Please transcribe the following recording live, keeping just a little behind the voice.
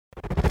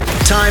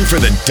Time for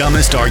the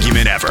dumbest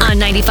argument ever. On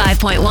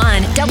 95.1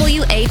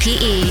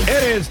 WAPE.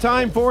 It is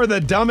time for the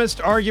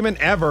dumbest argument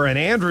ever, and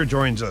Andrew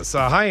joins us.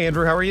 Hi,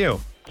 Andrew. How are you?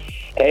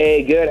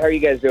 Hey, good. How are you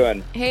guys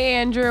doing? Hey,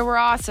 Andrew, we're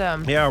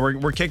awesome. Yeah,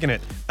 we're kicking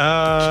it.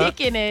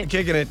 Kicking it.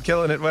 Kicking it,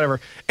 killing it,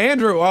 whatever.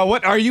 Andrew,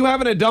 what are you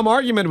having a dumb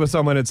argument with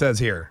someone, it says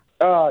here?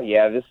 Oh,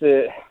 yeah,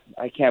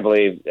 I can't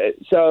believe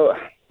it. So,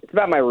 it's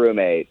about my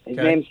roommate. His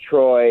name's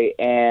Troy,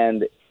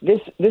 and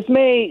this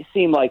may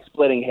seem like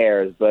splitting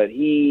hairs, but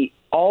he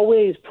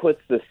always puts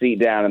the seat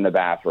down in the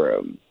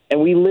bathroom. And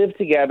we live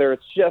together.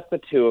 It's just the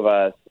two of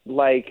us.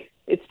 Like,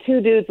 it's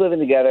two dudes living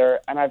together,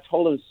 and I've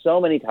told him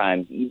so many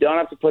times, you don't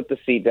have to put the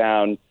seat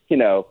down. You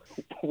know,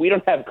 we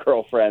don't have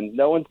girlfriends.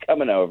 No one's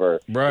coming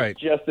over. Right.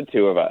 It's just the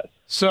two of us.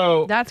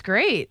 So That's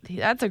great.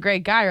 That's a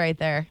great guy right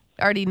there.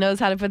 Already knows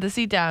how to put the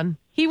seat down.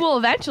 He will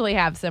eventually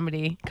have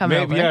somebody come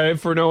over. yeah,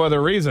 if for no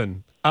other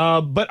reason.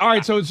 But all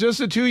right, so it's just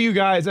the two of you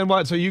guys, and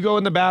what? So you go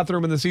in the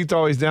bathroom, and the seat's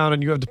always down,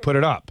 and you have to put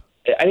it up.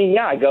 I mean,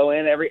 yeah, I go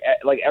in every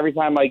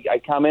time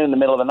I come in the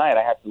middle of the night,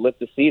 I have to lift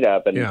the seat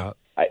up, and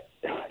I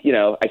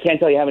can't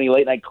tell you how many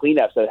late night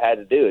cleanups I've had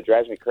to do. It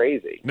drives me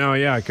crazy. No,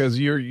 yeah, because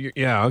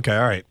yeah, okay,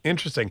 all right,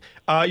 interesting.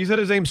 You said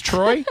his name's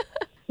Troy?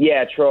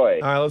 Yeah, Troy.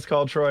 All right, let's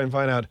call Troy and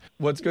find out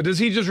what's good. Does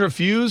he just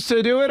refuse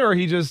to do it, or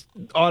he just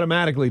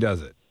automatically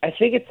does it? I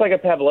think it's like a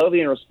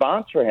Pavlovian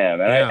response for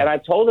him, and I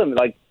told him,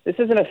 like, this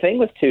isn't a thing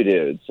with two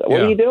dudes. What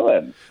are you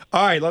doing?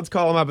 All right, let's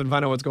call him up and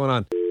find out what's going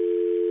on.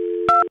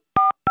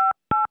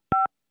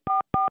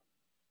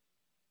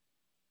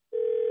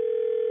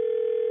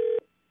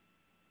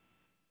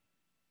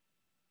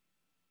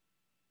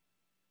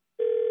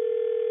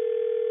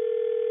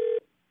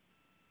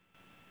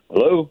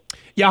 Hello?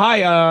 Yeah,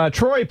 hi,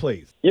 Troy,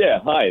 please. Yeah,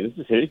 hi, this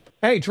is he.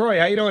 Hey, Troy,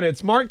 how you doing?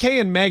 It's Mark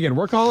K and Megan.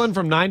 We're calling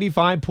from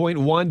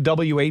 95.1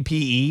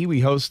 WAPE.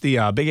 We host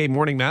the Big 8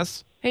 Morning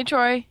Mess. Hey,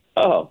 Troy.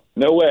 Oh,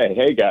 no way.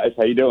 Hey, guys,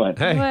 how you doing?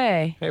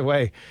 Hey. Hey,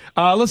 way.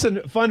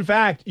 Listen, fun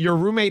fact, your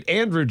roommate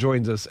Andrew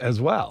joins us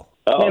as well.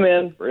 Oh, Hey,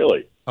 man.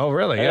 Really? Oh,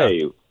 really?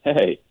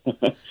 Hey.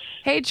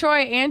 Hey,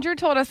 Troy, Andrew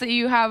told us that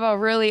you have a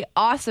really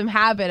awesome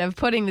habit of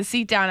putting the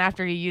seat down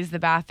after you use the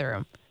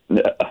bathroom.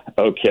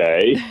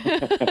 Okay.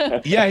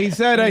 Yeah, he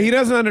said he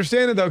doesn't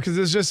understand it, though, because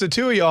it's just the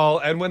two of y'all,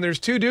 and when there's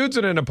two dudes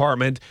in an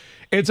apartment,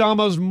 it's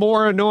almost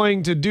more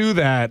annoying to do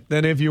that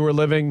than if you were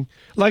living...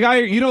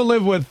 you don't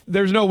live with...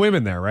 There's no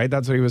women there, right?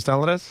 That's what he was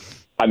telling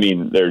us? I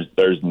mean, there's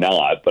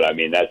not, but I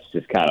mean, that's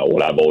just kind of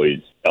what I've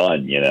always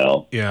done, you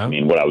know? Yeah. I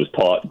mean, what I was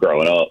taught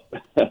growing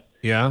up.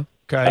 Yeah?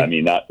 Okay. I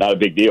mean, not a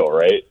big deal,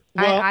 right?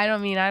 Well- I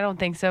don't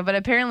think so. But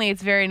apparently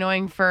it's very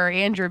annoying for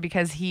Andrew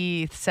because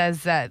he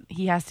says that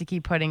he has to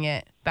keep putting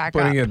it back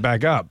up. Putting it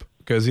back up,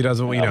 because he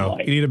doesn't,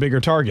 you need a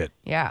bigger target.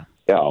 Yeah.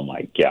 Oh,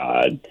 my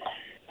God.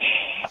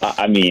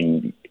 I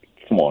mean,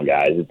 come on,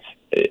 guys.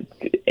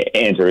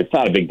 Andrew, it's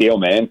not a big deal,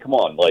 man. Come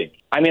on,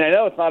 I mean, I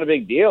know it's not a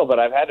big deal, but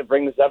I've had to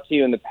bring this up to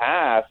you in the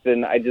past,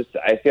 and I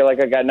feel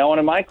like I got no one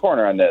in my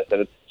corner on this,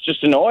 and it's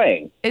just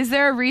annoying. Is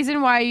there a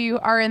reason why you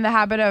are in the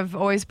habit of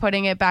always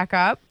putting it back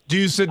up? Do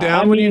you sit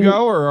down when you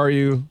go, or are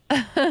you...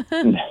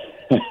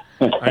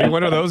 Are you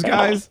one of those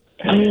guys?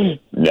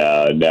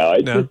 No.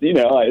 It's just,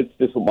 it's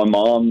just what my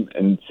mom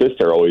and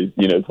sister always,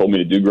 told me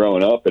to do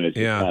growing up, and it's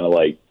just kind of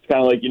like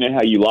how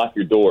you lock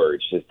your door.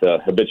 It's just a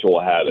habitual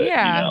habit.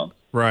 Yeah.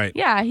 Right.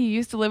 Yeah, he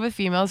used to live with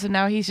females, and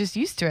now he's just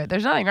used to it.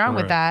 There's nothing wrong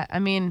with that. I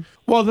mean...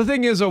 Well, the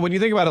thing is, though, when you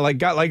think about it,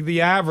 like the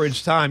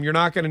average time, you're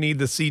not going to need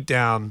the seat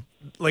down.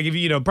 Like,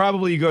 if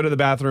probably you go to the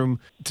bathroom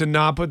to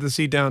not put the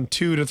seat down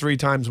 2 to 3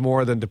 times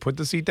more than to put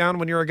the seat down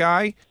when you're a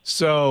guy.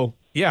 So...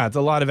 yeah, it's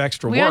a lot of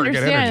extra work and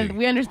energy.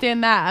 We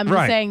understand that. I'm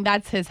Right. just saying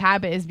that's his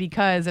habit is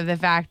because of the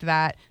fact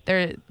that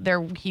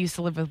he used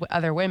to live with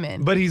other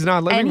women. But he's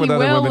not living and with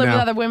other he will women live now.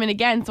 with other women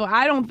again. So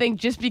I don't think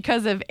just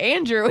because of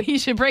Andrew, he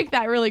should break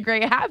that really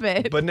great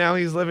habit. But now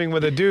he's living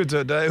with a dude.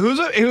 So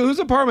whose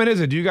apartment is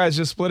it? Do you guys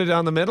just split it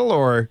down the middle,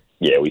 or?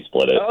 Yeah, we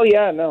split it. Oh,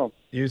 yeah, no.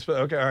 You split?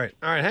 Okay, all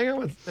right. Hang on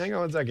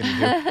one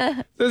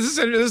second. This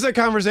is a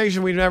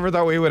conversation we never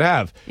thought we would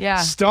have.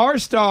 Yeah. Star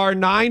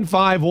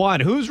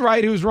 951. Who's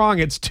right? Who's wrong?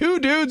 It's two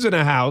dudes in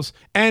a house,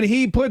 and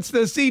he puts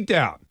the seat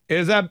down.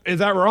 Is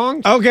that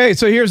wrong? Okay,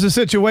 so here's the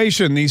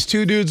situation. These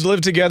two dudes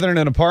live together in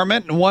an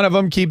apartment, and one of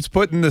them keeps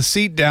putting the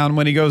seat down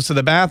when he goes to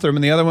the bathroom,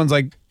 and the other one's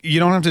like, you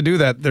don't have to do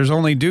that. There's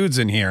only dudes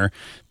in here.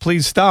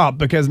 Please stop,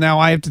 because now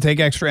I have to take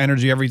extra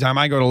energy every time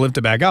I go to lift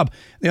it back up.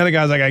 The other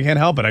guy's like, I can't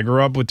help it. I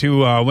grew up with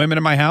two women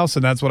in my house,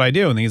 and that's what I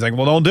do. And he's like,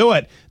 well, don't do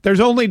it.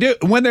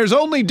 When there's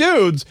only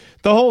dudes,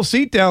 the whole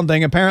seat down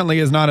thing apparently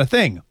is not a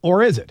thing.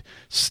 Or is it?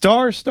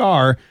 Star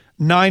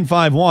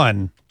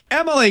 951.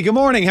 Emily, good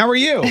morning. How are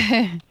you?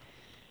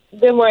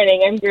 Good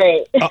morning. I'm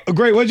great.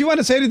 Great. What do you want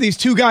to say to these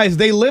two guys?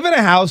 They live in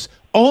a house.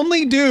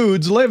 Only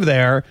dudes live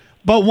there.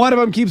 But one of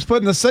them keeps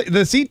putting the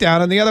seat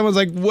down, and the other one's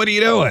like, what are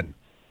you doing?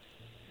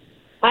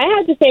 I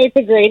have to say it's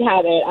a great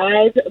habit.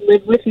 I've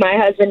lived with my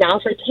husband now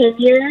for 10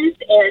 years,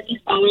 and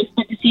he's always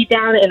put the seat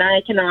down, and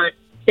I cannot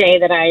say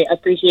that I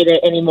appreciate it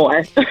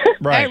anymore.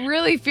 Right. I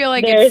really feel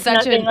like There's it's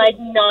such nothing like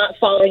not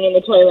falling in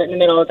the toilet in the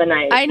middle of the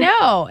night. I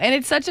know, and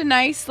it's such a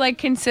nice, like,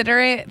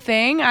 considerate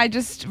thing. I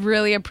just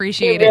really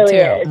appreciate It really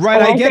it too. is.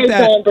 Right, And I get say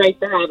that. don't break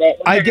the habit.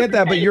 I get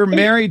that, but 100%. you're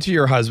married to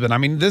your husband. I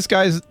mean, this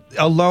guy's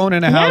alone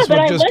in a Yeah, house but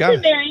with I just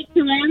wasn't guys. married to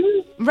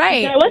him.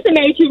 Right, I wasn't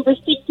married to him for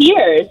 6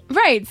 years.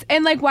 right,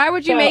 and like, why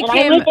would you So, make and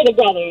I him? lived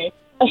together.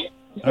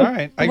 All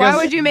right. I Why guess.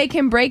 would you make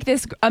him break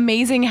this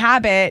amazing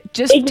habit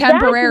just Exactly,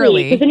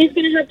 temporarily? because then he's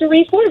going to have to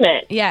reform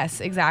it.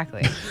 Yes,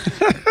 exactly.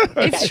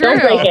 It's true.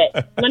 Don't break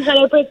it.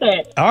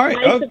 100%. All right,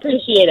 I okay.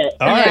 appreciate it.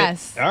 All right.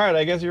 Yes. All right.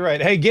 I guess you're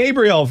right. Hey,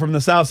 Gabriel from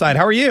the South Side.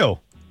 How are you?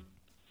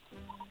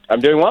 I'm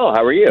doing well.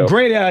 How are you?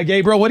 Great,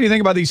 Gabriel. What do you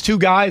think about these two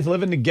guys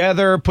living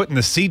together, putting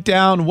the seat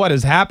down? What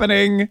is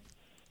happening?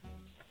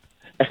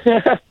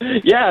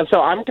 Yeah, so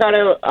I'm kind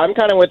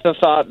of with the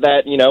thought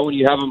that, you know, when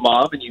you have a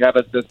mom and you have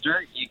a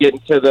sister, you get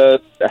into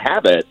the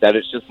habit that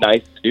it's just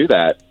nice to do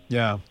that.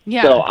 Yeah.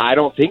 Yeah. So I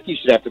don't think you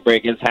should have to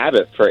break his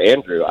habit for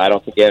Andrew. I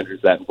don't think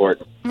Andrew's that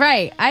important.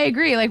 Right. I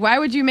agree. Like, why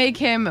would you make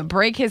him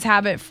break his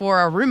habit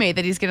for a roommate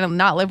that he's going to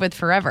not live with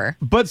forever?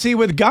 But see,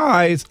 with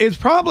guys, it's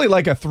probably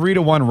like a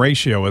 3-to-1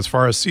 ratio as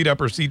far as seat up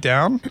or seat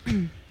down.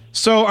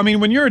 So, I mean,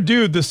 when you're a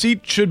dude, the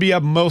seat should be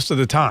up most of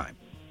the time.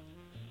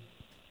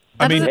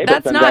 I mean, Hey,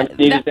 That's but not- sometimes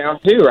you need it down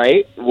too,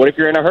 right? What if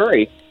you're in a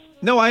hurry?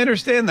 no, I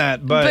understand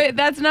that, But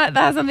that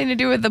has something to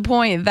do with the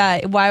point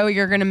that why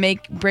you're going to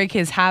break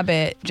his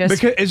habit just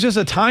because it's just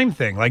a time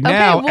thing. Like Okay,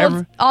 now, well,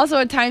 it's also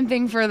a time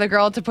thing for the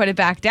girl to put it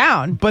back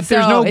down. but So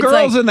there's no it's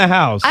girls like- in the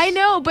house. I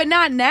know, but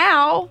not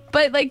now.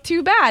 But like,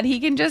 too bad. He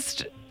can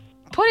just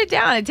put it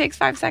down. It takes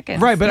 5 seconds.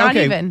 Right, but not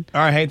okay. even.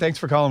 All right, hey, thanks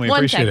for calling me. 1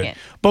 Appreciate it. second.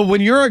 But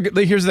when you're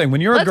here's the thing,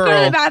 when you're Let's a go to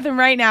girl, the bathroom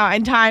right now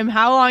and time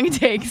how long it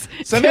takes.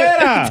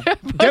 Savannah, to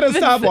put get a the-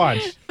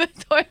 stopwatch. The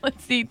toilet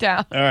seat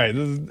down. All right,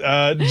 this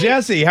is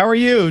Jesse. How are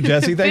you,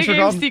 Jesse? Thanks Big for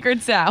Ape calling.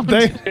 secret sound.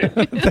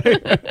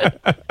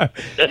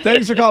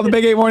 Thanks for calling the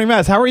Big 8 Morning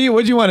Mess. How are you?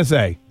 What'd you want to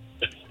say?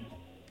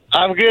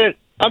 I'm good.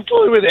 I'm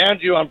totally with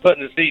Andrew on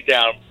putting the seat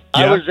down.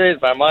 Yeah. I was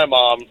raised by my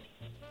mom,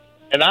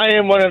 and I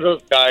am one of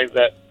those guys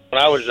that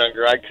when I was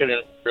younger, I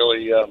couldn't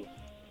really.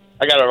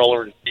 I got it all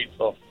over the seat,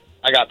 so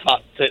I got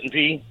taught to sit and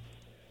pee.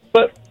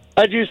 But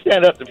I do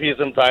stand up to pee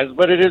sometimes.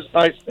 But it is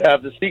nice to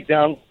have the seat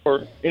down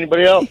for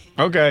anybody else.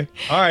 Okay.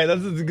 All right.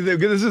 This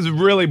is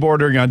really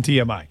bordering on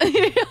TMI.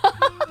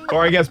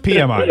 Or I guess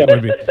PMI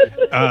would be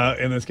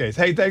in this case.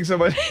 Hey, thanks so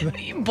much.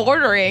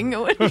 Bordering.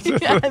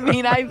 I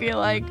mean, I feel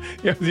like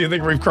Do you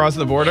think we've crossed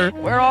the border?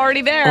 we're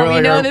already there. We're We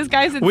like, know this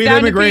guy sits We've down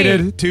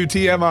immigrated to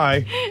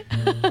TMI.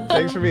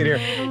 Thanks for being here.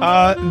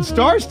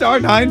 Star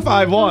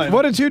 951.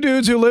 What do two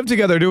dudes who live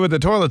together do with the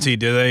toilet seat?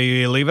 Do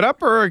they leave it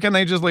up or can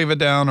they just leave it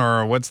down?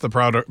 Or what's the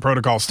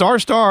protocol? Star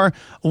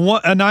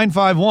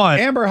 951.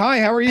 Amber, hi.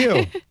 How are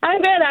you?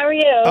 I'm good. How are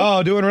you?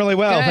 Oh, doing really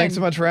well. Good. Thanks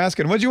so much for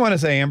asking. What'd you want to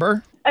say,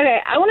 Amber? Okay,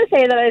 I want to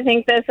say that I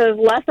think this is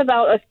less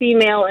about a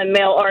female and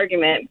male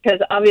argument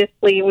because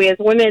obviously we as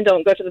women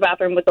don't go to the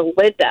bathroom with the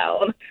lid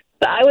down.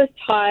 But I was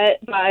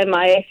taught by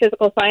my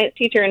physical science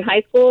teacher in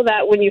high school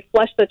that when you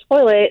flush the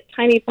toilet,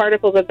 tiny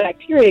particles of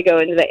bacteria go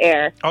into the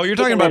air. Oh, you're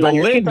talking And about then the on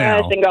your lid now.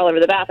 toothbrush and go all over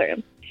the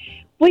bathroom.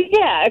 Well,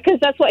 yeah, because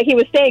that's what he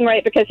was saying,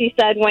 right? Because he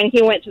said when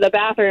he went to the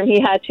bathroom, he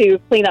had to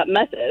clean up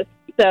messes.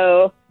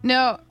 So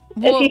No.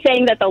 is Well, he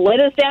saying that the lid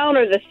is down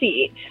or the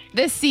seat?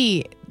 the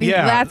seat.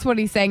 Yeah. That's what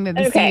he's saying, that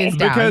the Okay. seat is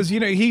down. Because,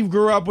 he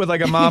grew up with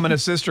like a mom and a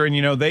sister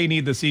and, they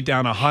need the seat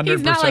down 100%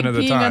 he's not like of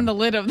the peeing time. on the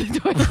lid of the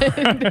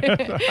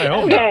toilet. I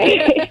hope not.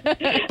 Okay.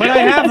 But I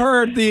have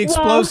heard the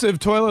explosive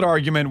toilet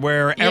argument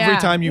where every Yeah.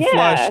 time you Yeah.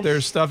 flush,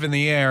 there's stuff in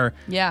the air.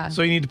 Yeah.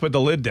 So you need to put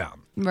the lid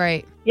down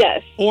Right.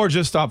 Yes. or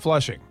just stop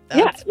flushing.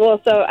 Yeah, well,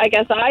 so I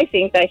guess I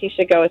think that he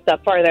should go a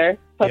step farther,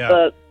 put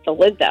Yeah. the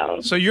lid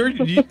down. So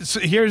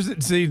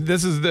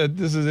this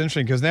is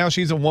interesting because now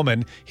she's a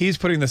woman. He's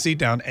putting the seat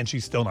down and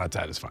she's still not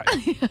satisfied.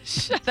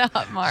 Shut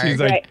up, Mark. She's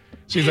like, Right.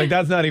 she's like,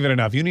 that's not even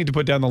enough. You need to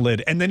put down the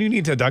lid and then you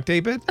need to duct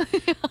tape it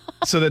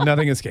so that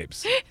nothing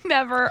escapes.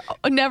 never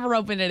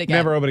open it again.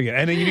 Never open again.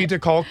 And then you need to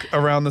caulk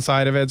around the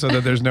side of it so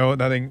that there's no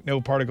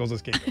particles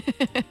escaping.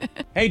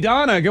 Hey,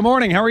 Donna, good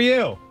morning. How are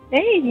you?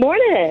 Hey,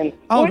 morning.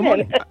 Oh, good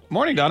morning.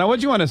 Morning, Donna.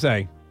 What'd you want to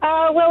say?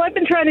 Well, I've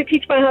been trying to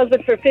teach my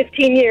husband for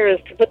 15 years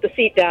to put the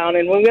seat down,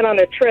 and we went on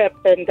a trip,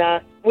 and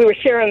we were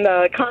sharing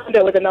the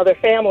condo with another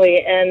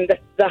family, and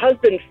the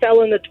husband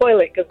fell in the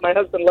toilet because my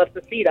husband left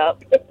the seat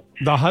up.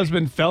 The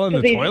husband fell in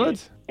the He-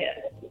 toilet?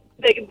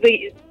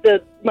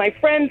 My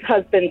friend's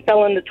husband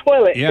fell in the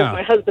toilet because Yeah.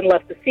 my husband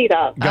left the seat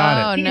up.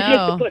 Got He Oh, was used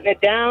to no. putting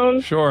it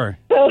down. Sure.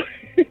 So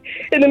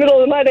in the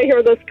middle of the night, I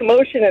hear this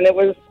commotion, and it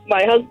was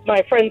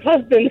my friend's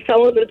husband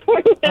fell in the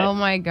toilet. Oh,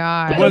 my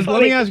God. Was-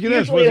 let me ask you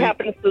this. Usually Was it he-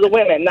 happens to the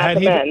women, not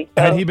the men.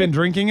 Had so- he been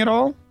drinking at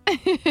all?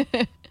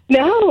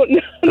 No.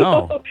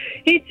 Oh.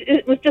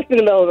 It was just in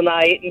the middle of the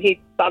night, and he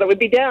thought it would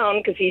be down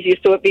because he's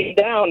used to it being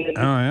down. And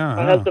Oh, yeah.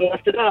 my husband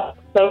left it up,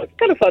 so it's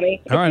kind of funny.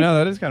 All right, no,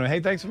 that is kind of. Hey,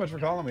 thanks so much for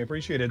calling. We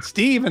appreciate it.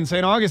 Steve in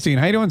St. Augustine.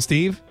 How you doing,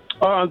 Steve?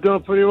 Oh, I'm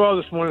doing pretty well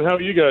this morning. How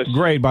are you guys?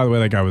 Great. By the way,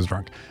 that guy was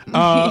drunk.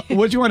 What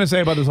do you want to say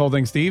about this whole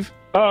thing, Steve?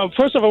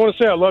 First off, I want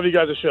to say I love you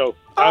guys' show.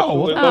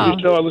 Absolutely love your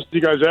show. I listen to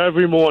you guys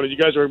every morning. You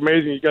guys are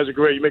amazing. You guys are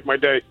great. You make my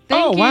day.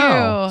 Thank you.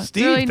 Wow.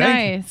 Steve, really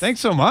nice. Thanks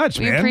so much,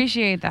 we man. We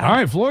appreciate that. All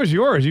right, floor is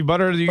yours. You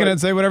can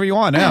say whatever you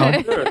want now.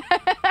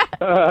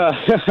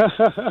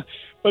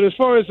 But as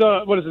far as,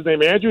 what is his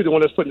name, Andrew, the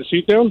one that's putting the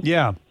seat down?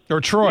 Yeah,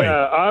 or Troy.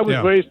 Yeah, I was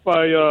raised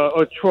by,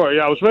 Troy.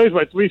 Yeah, I was raised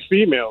by 3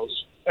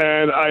 females.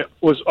 And I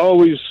was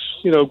always,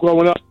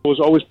 growing up, I was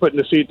always putting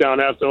the seat down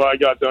after I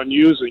got done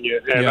using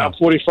it. And I'm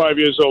 45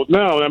 years old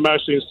now, and I'm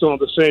actually instilling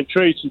the same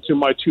traits into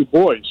my 2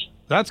 boys.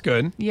 That's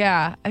good.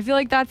 Yeah, I feel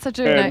like that's such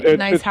a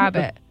nice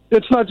habit.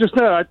 It's not just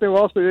that. I think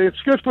also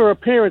it's good for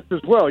appearance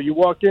as well. You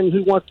walk in,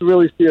 who wants to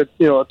really see a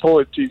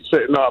toilet seat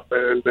sitting up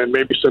and then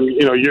maybe some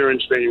urine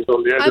stains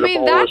on the edge of the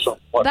bowl or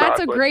something. That's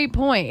a great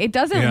point. It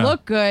doesn't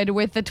look good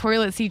with the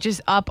toilet seat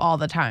just up all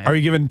the time. Are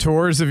you giving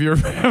tours of your?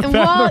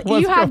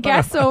 Well, you have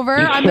guests over.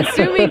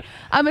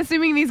 I'm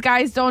assuming these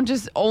guys don't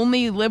just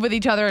only live with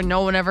each other and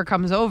no one ever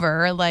comes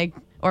over. Like.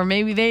 Or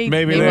maybe they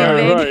Maybe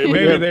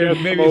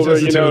it's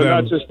just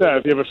not just that.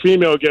 If you have a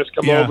female guest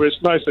come over,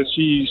 it's nice that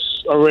she's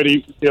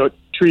already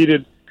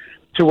treated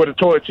to where the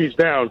toilet seat's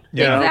down.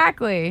 Yeah,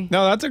 exactly.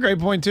 No, that's a great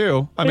point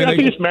too. I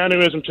think it's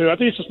mannerism too. I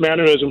think it's just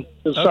mannerism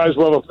as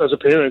well as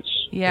appearance.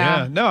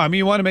 Yeah. No, I mean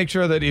you want to make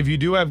sure that if you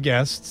do have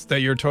guests, that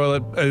your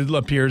toilet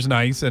appears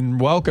nice and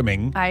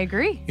welcoming. I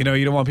agree. You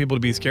don't want people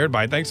to be scared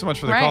by it. Thanks so much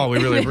for the call. We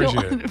really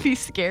appreciate it. Don't want to be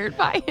scared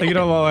by it. Like you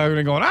don't want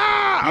everyone going,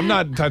 I'm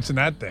not touching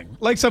that thing.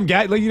 Like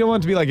you don't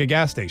want it to be like a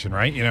gas station,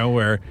 right?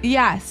 Where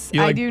yes,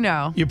 I do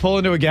know. You pull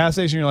into a gas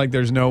station, you're like,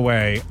 there's no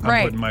way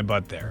I'm putting my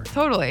butt there.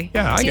 Totally.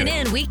 Yeah, I get it.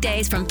 Tune in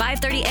weekdays from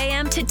 5:30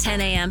 a.m. to 10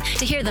 a.m.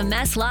 to hear the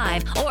mess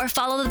live or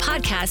follow the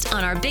podcast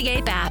on our Big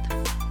Ape app.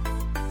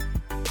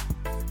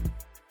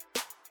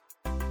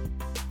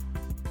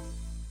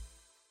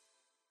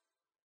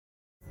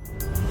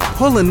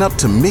 Pulling up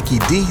to Mickey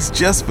D's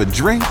just for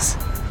drinks?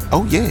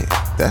 Oh yeah,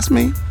 that's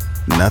me.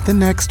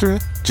 Nothing extra,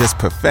 just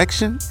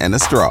perfection and a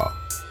straw.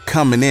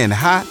 Coming in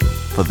hot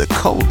for the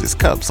coldest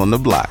cups on the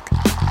block.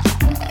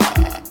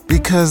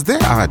 Because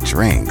there are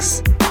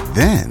drinks.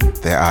 Then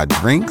there are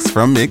drinks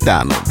from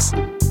McDonald's.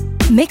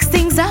 Mix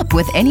things up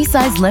with any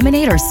size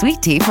lemonade or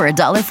sweet tea for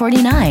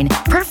 $1.49.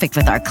 Perfect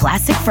with our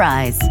classic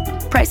fries.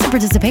 Price and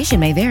participation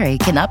may vary.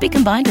 Cannot be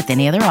combined with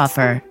any other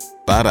offer.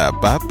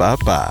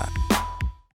 Ba-da-ba-ba-ba.